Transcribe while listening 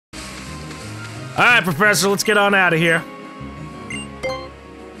Alright, Professor, let's get on out of here.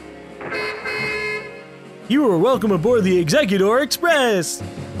 You are welcome aboard the Executor Express.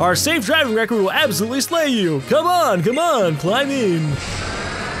 Our safe driving record will absolutely slay you. Come on, climb in.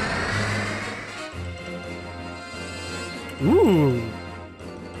 Ooh.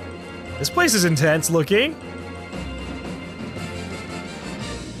 This place is intense looking.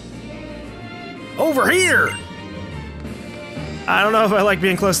 Over here! I don't know if I like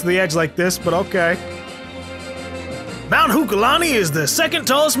being close to the edge like this, but okay. Mount Hukalani is the second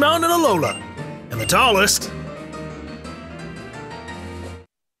tallest mountain in Alola. And the tallest...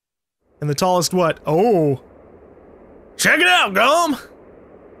 And the tallest what? Oh. Check it out, GaLm!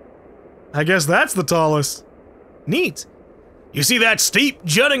 I guess that's the tallest. Neat. You see that steep,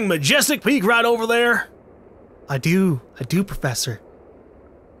 jutting, majestic peak right over there? I do, Professor.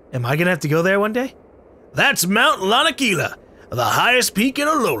 Am I gonna have to go there one day? That's Mount Lanakila, the highest peak in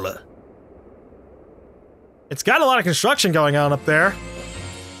Alola. It's got a lot of construction going on up there.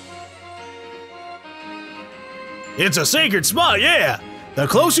 It's a sacred spot, yeah! The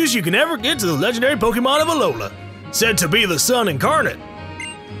closest you can ever get to the legendary Pokémon of Alola, said to be the sun incarnate.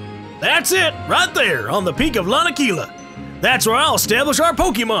 That's it, right there, on the peak of Lanakila. That's where I'll establish our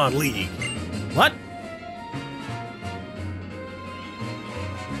Pokémon League. What?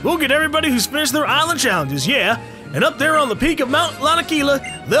 We'll get everybody who's finished their island challenges, yeah, and up there on the peak of Mount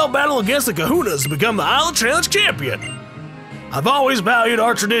Lanakila, they'll battle against the Kahunas to become the Island Challenge champion. I've always valued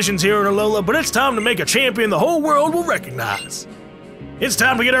our traditions here in Alola, but it's time to make a champion the whole world will recognize. It's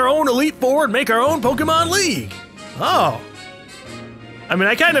time to get our own Elite Four and make our own Pokemon League. Oh. I mean,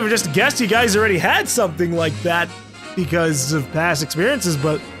 I kind of just guessed you guys already had something like that because of past experiences,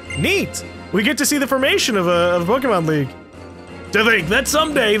 but neat. We get to see the formation of a Pokemon League. To think that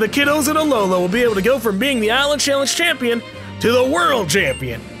someday the kiddos in Alola will be able to go from being the Island Challenge champion to the World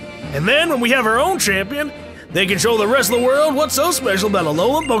Champion. And then when we have our own champion, they can show the rest of the world what's so special about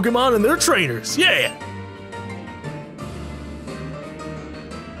Alolan Pokemon and their trainers. Yeah!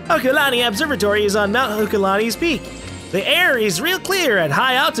 Hukalani Observatory is on Mount Hukalani's peak. The air is real clear at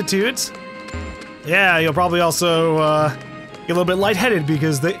high altitudes. Yeah, you'll probably also get a little bit lightheaded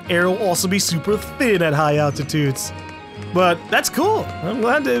because the air will also be super thin at high altitudes. But that's cool. I'm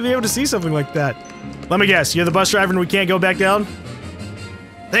glad to be able to see something like that. Let me guess, you're the bus driver and we can't go back down?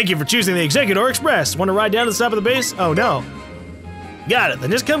 Thank you for choosing the Executor Express. Want to ride down to the top of the base? Oh no. Got it,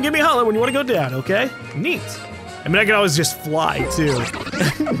 then just come give me a holler when you want to go down, okay? Neat. I mean, I can always just fly, too.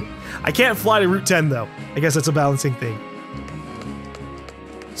 I can't fly to Route 10, though. I guess that's a balancing thing.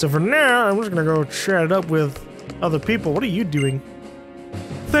 So for now, I'm just gonna go chat it up with other people. What are you doing?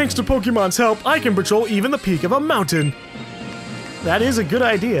 Thanks to Pokemon's help, I can patrol even the peak of a mountain. That is a good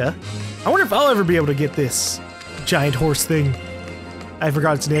idea. I wonder if I'll ever be able to get this giant horse thing. I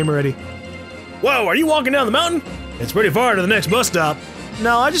forgot its name already. Whoa, are you walking down the mountain? It's pretty far to the next bus stop.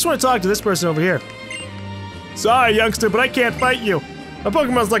 No, I just want to talk to this person over here. Sorry, youngster, but I can't fight you. My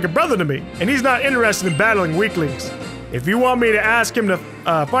Pokemon's like a brother to me, and he's not interested in battling weaklings. If you want me to ask him to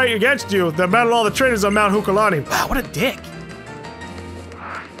fight against you, then battle all the trainers on Mount Hukalani. Wow, what a dick.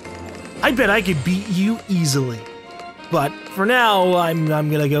 I bet I could beat you easily. But for now, I'm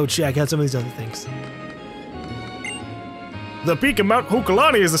gonna go check out some of these other things. The peak of Mount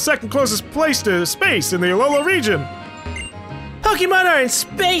Hukalani is the second closest place to space in the Alola region. Pokemon are in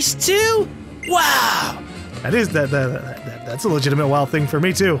space too? Wow! That's a legitimate wild thing for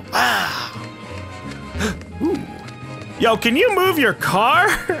me too. Wow! Ooh. Yo, can you move your car?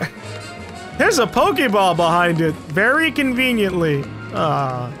 There's a Pokeball behind it, very conveniently.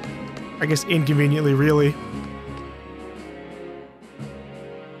 I guess inconveniently, really.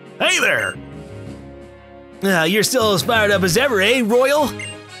 Hey there! You're still as fired up as ever, eh, Royal?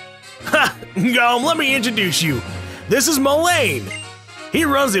 Ha! GaLm, let me introduce you. This is Mullane. He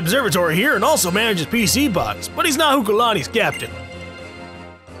runs the observatory here and also manages PC bots, but he's not Hukalani's captain.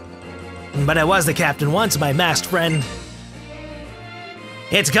 But I was the captain once, my masked friend.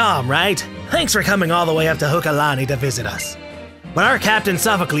 It's GaLm, right? Thanks for coming all the way up to Hukalani to visit us. But our captain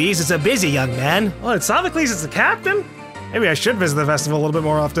Sophocles is a busy young man. Oh, it's Sophocles is the captain? Maybe I should visit the festival a little bit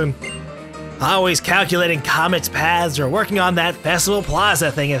more often. Always calculating comets' paths or working on that Festival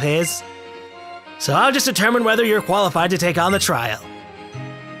Plaza thing of his. So I'll just determine whether you're qualified to take on the trial.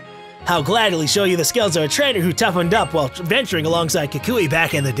 I'll gladly show you the skills of a trainer who toughened up while venturing alongside Kukui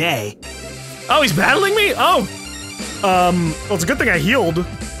back in the day. Oh, he's battling me? Oh! Well, it's a good thing I healed.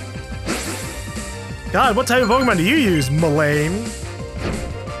 God, what type of Pokemon do you use, Mullane?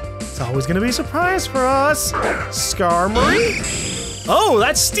 It's always gonna be a surprise for us. Skarmory? Oh,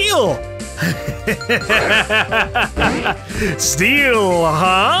 that's Steel! Steel,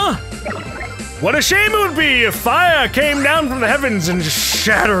 huh? What a shame it would be if fire came down from the heavens and just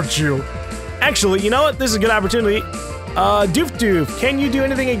shattered you. Actually, you know what? This is a good opportunity. Doof, can you do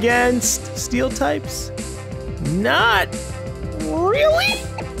anything against steel types? Not really?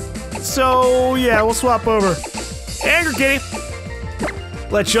 So, yeah, we'll swap over. Anger Kitty.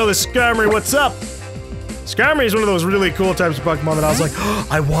 Let's show the Skarmory what's up. Skarmory is one of those really cool types of Pokemon that I was like, oh,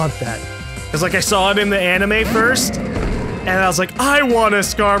 I want that. Because, like, I saw it in the anime first, and I was like, I want a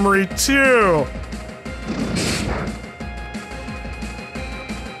Skarmory too.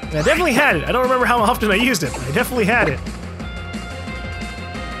 And I definitely had it. I don't remember how often I used it, but I definitely had it.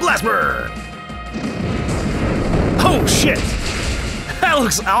 Blast Burn! Oh, shit! That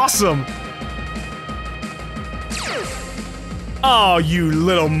looks awesome! Oh, you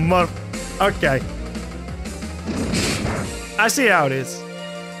little Okay. I see how it is.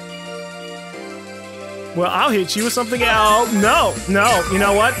 Well, I'll hit you with something else. No, you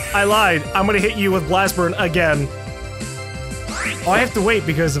know what? I lied. I'm gonna hit you with Blast Burn again. Oh, I have to wait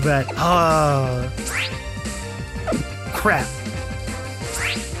because of that. Crap.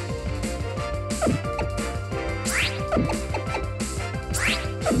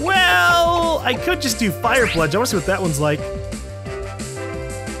 Well, I could just do Fire Pledge. I want to see what that one's like.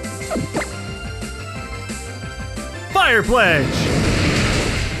 Fire Pledge!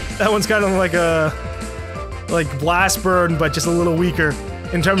 That one's kind of like a... like Blast Burn, but just a little weaker.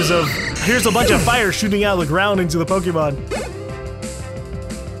 In terms of, here's a bunch of fire shooting out of the ground into the Pokemon.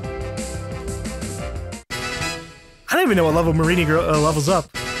 I don't even know what level Marini levels up.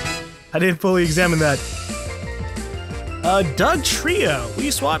 I didn't fully examine that. Doug Trio, will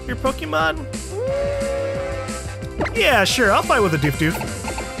you swap your Pokemon? Yeah, sure, I'll fight with a Doof.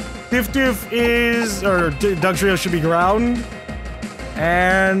 Doof is, or Doug Trio should be ground.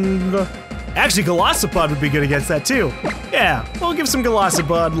 And actually Golisopod would be good against that too. Yeah, we'll give some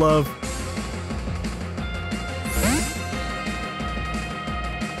Golisopod love.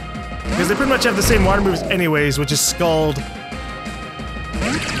 Because they pretty much have the same water moves anyways, which is Scald.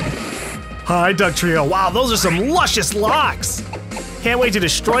 Hi, Doug Trio. Wow, those are some luscious locks! Can't wait to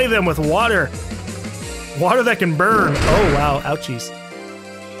destroy them with water. Water that can burn. Oh, wow. Ouchies.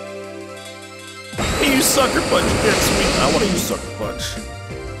 You sucker punch against me. I want to use sucker punch.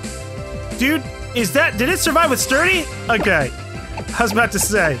 Dude, did it survive with sturdy? Okay. I was about to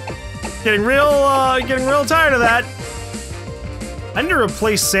say. Getting real tired of that. I need to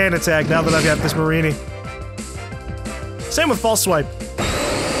replace Sand Attack now that I've got this Marini. Same with False Swipe.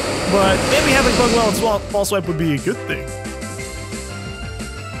 But maybe having Pokemon with False Swipe would be a good thing.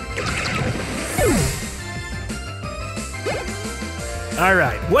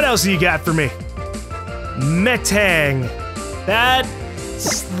 Alright, what else do you got for me? Metang.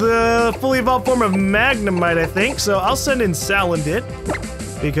 That's the fully evolved form of Magnemite, I think, so I'll send in Salandit.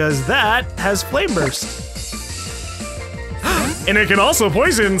 Because that has Flame Burst. And it can also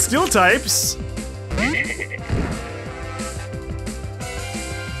poison steel types.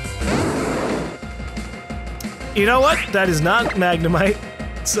 You know what? That is not Magnemite.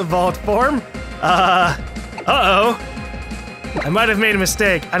 It's evolved form. Uh-oh. I might have made a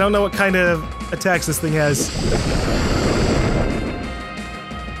mistake. I don't know what kind of attacks this thing has.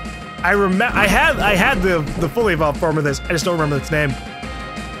 I had the fully evolved form of this. I just don't remember its name.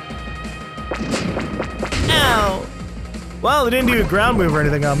 Ow. Well, it didn't do a ground move or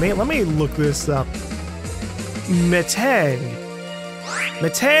anything on me. Let me look this up. Metang.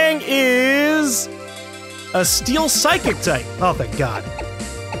 Metang is a steel psychic type. Oh, thank God.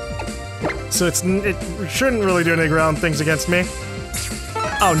 So it shouldn't really do any ground things against me.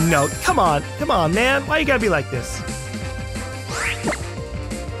 Oh no, come on, man. Why you gotta be like this?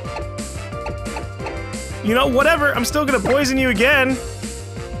 You know, whatever, I'm still gonna poison you again.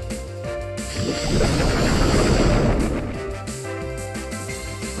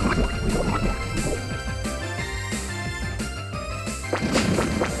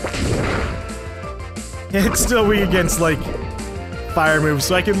 It's still weak against, like, fire moves,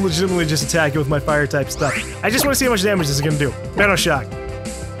 so I can legitimately just attack it with my fire type stuff. I just want to see how much damage this is gonna do. Nano Shock.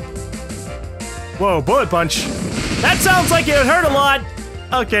 Whoa, Bullet Punch. That sounds like it would hurt a lot!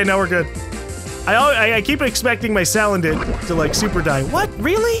 Okay, no, we're good. I keep expecting my Salandit to, like, super die. What?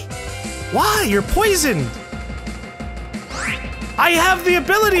 Really? Why? You're poisoned! I have the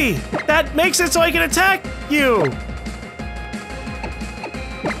ability! That makes it so I can attack you!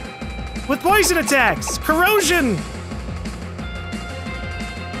 With poison attacks! Corrosion!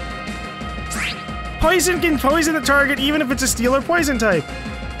 Poison can poison the target even if it's a steel or poison type.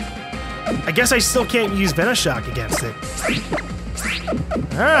 I guess I still can't use Venoshock against it.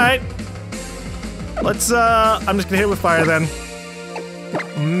 Alright. Let's, I'm just gonna hit with fire then.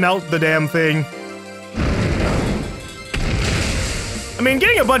 melt the damn thing. I mean,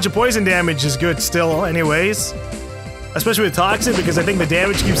 getting a bunch of poison damage is good still anyways. Especially with Toxic, because I think the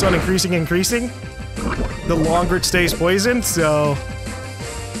damage keeps on increasing the longer it stays poisoned, so...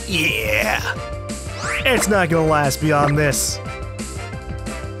 yeah! It's not gonna last beyond this.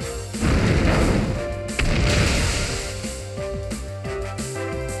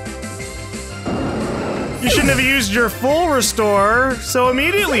 You shouldn't have used your full restore so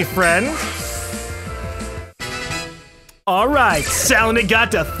immediately, friend. Alright, Salandit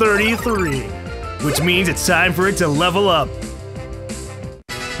got to 33, which means it's time for it to level up.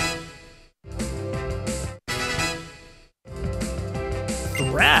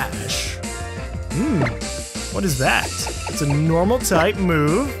 Thrash? What is that? It's a normal type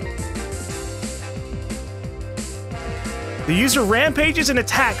move. The user rampages and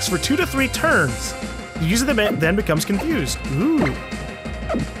attacks for 2 to 3 turns. The user then becomes confused. Ooh.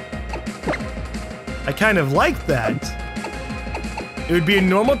 I kind of like that. It would be a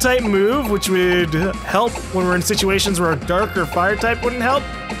normal type move, which would help when we're in situations where a dark or fire type wouldn't help.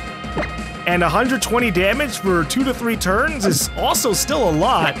 And 120 damage for 2 to 3 turns is also still a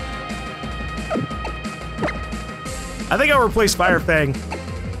lot. I think I'll replace Fire Fang.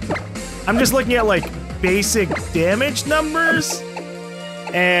 I'm just looking at like basic damage numbers.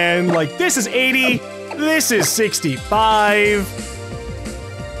 And like this is 80, this is 65.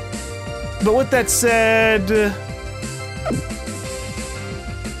 But with that said,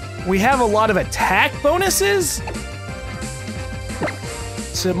 we have a lot of attack bonuses.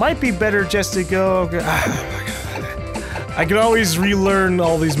 So it might be better just to go... I can always relearn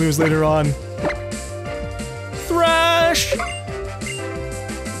all these moves later on. Thrash!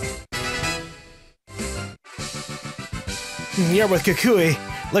 You're with Kukui.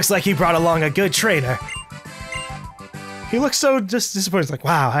 Looks like he brought along a good trainer. He looks so just disappointed. He's like,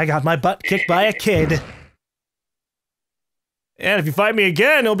 wow, I got my butt kicked by a kid. And if you fight me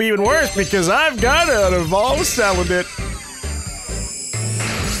again, it'll be even worse because I've got an evolved Salandit.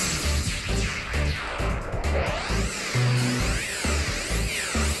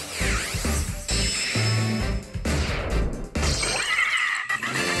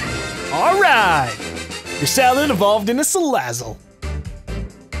 Alright! Your Salandit evolved into Salazzle.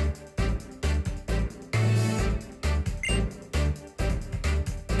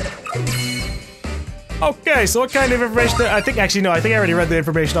 Okay, so what kind of information? I think I already read the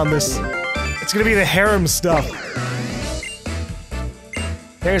information on this. It's gonna be the harem stuff.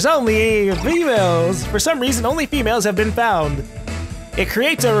 There's only females. For some reason, only females have been found. It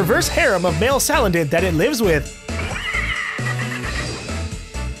creates a reverse harem of male Salandit that it lives with.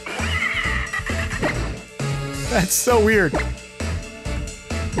 That's so weird.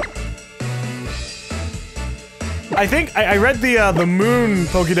 I think I read the Moon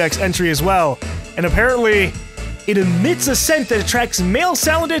Pokédex entry as well, and apparently it emits a scent that attracts male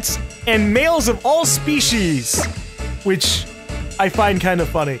Salandits and males of all species, which I find kind of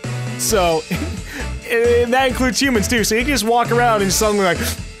funny. So, and that includes humans too, so you can just walk around and just suddenly like,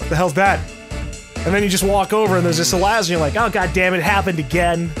 what the hell's that? And then you just walk over and there's this Salazzle and you're like, oh god damn it, it happened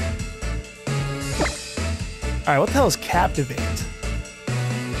again. Alright, what the hell is Captivate?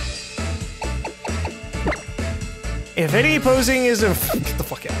 If any opposing is a... Get the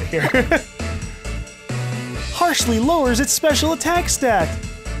fuck out of here. Harshly lowers its special attack stat.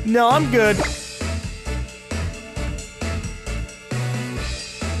 No, I'm good.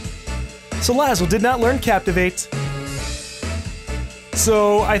 Salazzle did not learn Captivate.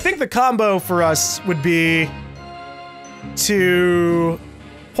 So, I think the combo for us would be to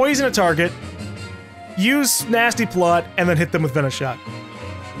poison a target, use Nasty Plot, and then hit them with Venom Shot.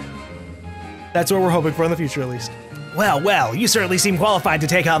 That's what we're hoping for in the future, at least. Well, well, you certainly seem qualified to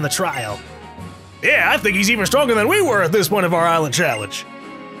take on the trial. Yeah, I think he's even stronger than we were at this point of our island challenge.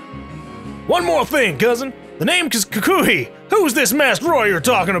 One more thing, cousin. The name is Kukui. Who's this masked Roy you're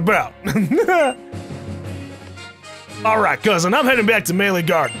talking about? Alright, cousin, I'm heading back to Melee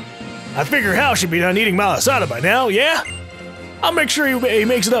Garden. I figure Hal should be done eating Malasada by now, yeah? I'll make sure he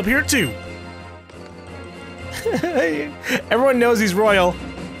makes it up here, too. Everyone knows he's royal.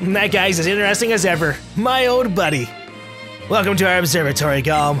 That guy's as interesting as ever. My old buddy. Welcome to our observatory,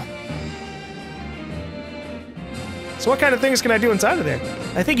 GaLm. So what kind of things can I do inside of there?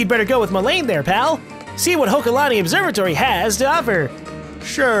 I think you'd better go with Mullane there, pal. See what Hokalani Observatory has to offer.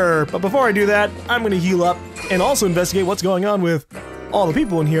 Sure, but before I do that, I'm gonna heal up and also investigate what's going on with all the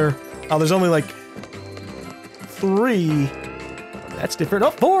people in here. Oh, there's only like 3. That's different.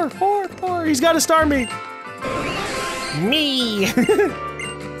 Oh, 4. He's got to star me. Me.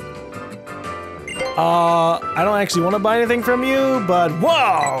 I don't actually want to buy anything from you, but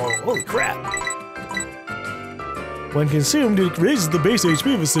whoa! Holy crap. When consumed, it raises the base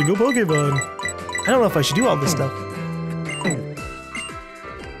HP of a single Pokemon. I don't know if I should do all this stuff.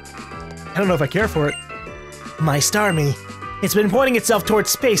 I don't know if I care for it. My Starmie. It's been pointing itself towards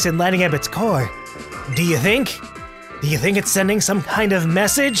space and lighting up its core. Do you think? Do you think it's sending some kind of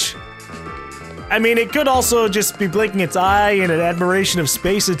message? I mean, it could also just be blinking its eye in an admiration of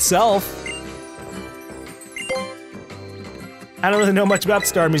space itself. I don't really know much about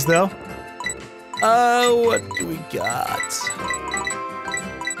Starmies, though. What do we got?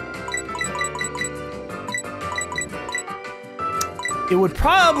 It would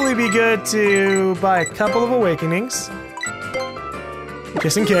probably be good to buy a couple of Awakenings.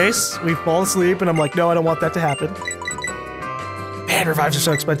 Just in case we fall asleep and I'm like, no, I don't want that to happen. Man, revives are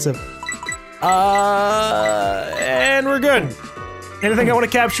so expensive. And we're good. Anything I want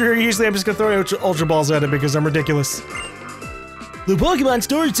to capture, usually I'm just gonna throw Ultra Balls at it because I'm ridiculous. The Pokemon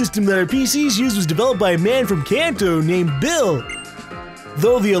storage system that our PCs use was developed by a man from Kanto named Bill.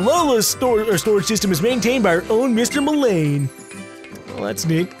 Though the Alola storage system is maintained by our own Mr. Mullane. Well, that's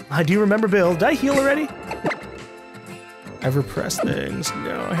neat. I do remember Bill. Did I heal already? I've repressed things.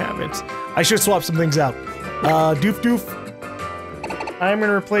 No, I haven't. I should swap some things out. Doof. I'm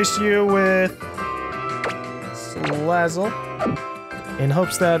gonna replace you with Slazzle in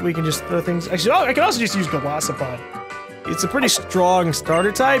hopes that we can just throw things. Actually, I can also just use Gossify. It's a pretty strong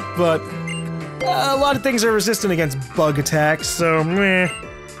starter type, but a lot of things are resistant against bug attacks, so meh.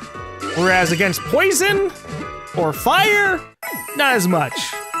 Whereas against poison or fire, not as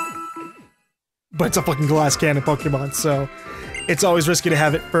much. But it's a fucking glass cannon Pokemon, so it's always risky to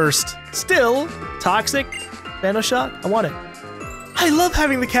have it first. Still, Toxic, Venoshock, I want it. I love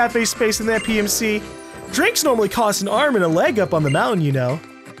having the cafe space in that PMC. Drinks normally cost an arm and a leg up on the mountain, you know.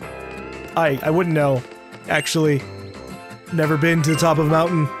 I wouldn't know, actually. Never been to the top of a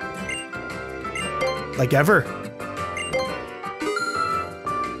mountain. Like ever.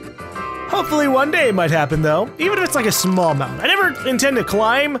 Hopefully one day it might happen though, even if it's like a small mountain. I never intend to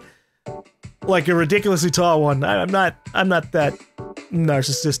climb like a ridiculously tall one. I'm not that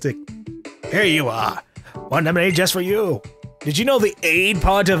narcissistic. Here you are. One lemonade just for you. Did you know the aid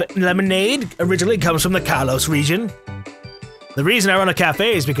part of lemonade originally comes from the Kalos region? The reason I run a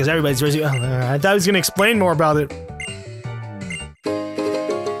cafe is because everybody's I thought I was gonna explain more about it.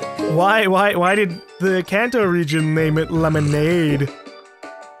 Why did the Kanto region name it lemonade?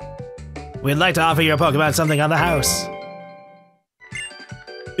 We'd like to offer your Pokemon something on the house.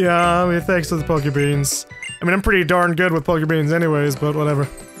 Yeah, I mean, thanks to the Pokebeans. I mean, I'm pretty darn good with Pokebeans anyways, but whatever.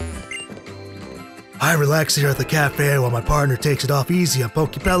 I relax here at the cafe while my partner takes it off easy on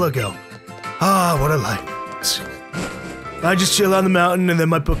Pokepelago. Ah, what a life. I just chill on the mountain and then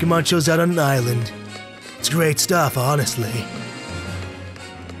my Pokemon chills out on an island. It's great stuff, honestly.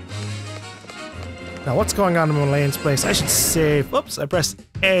 Now, what's going on in Mullane's place? I should save. Oops, I pressed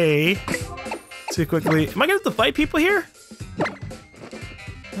A too quickly. Am I gonna have to fight people here?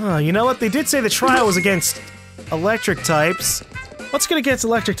 Oh, you know what? They did say the trial was against electric types. What's good against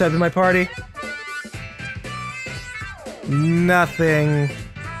electric type in my party? Nothing.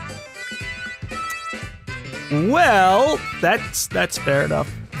 Well, that's fair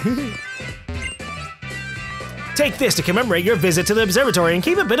enough. Take this to commemorate your visit to the observatory and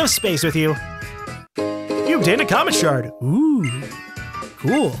keep a bit of space with you. You obtained a comet shard. Ooh,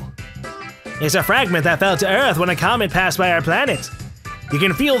 cool. It's a fragment that fell to Earth when a comet passed by our planet. You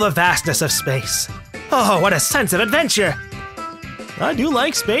can feel the vastness of space. Oh, what a sense of adventure! I do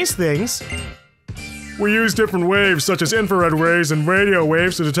like space things. We use different waves, such as infrared waves and radio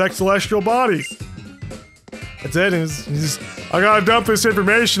waves, to detect celestial bodies. That's it. I gotta dump this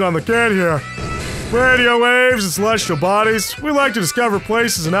information on the kid here. Radio waves and celestial bodies. We like to discover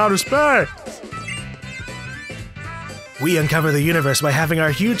places in outer space. We uncover the universe by having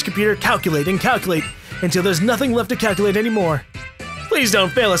our huge computer calculate and calculate until there's nothing left to calculate anymore. Please don't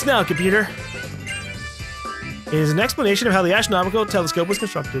fail us now, computer. It is an explanation of how the astronomical telescope was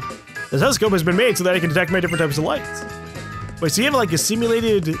constructed. The telescope has been made so that it can detect many different types of lights. Wait, so you have like a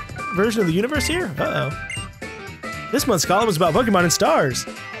simulated version of the universe here? Uh-oh. This month's column is about Pokemon and stars.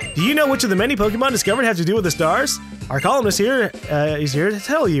 Do you know which of the many Pokemon discovered have to do with the stars? Our columnist here is here to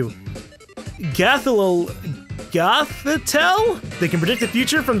tell you. Gothitell? They can predict the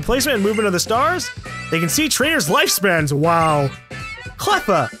future from the placement and movement of the stars? They can see trainers' lifespans, wow!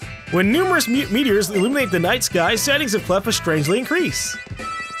 Cleffa! When numerous meteors illuminate the night sky, sightings of Cleffa strangely increase.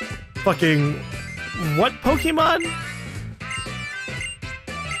 Fucking... what Pokemon?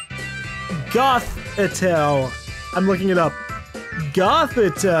 Gothitell. I'm looking it up.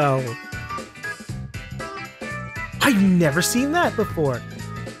 Gothitell. I've never seen that before.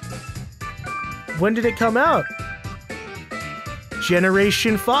 When did it come out?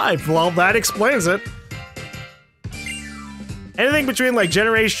 Generation 5. Well, that explains it. Anything between like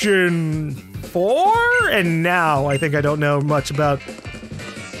Generation 4 and now, I think I don't know much about.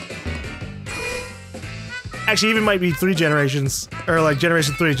 Actually, even might be 3 generations. Or like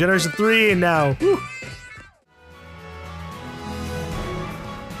Generation 3. Generation 3 and now. Whew.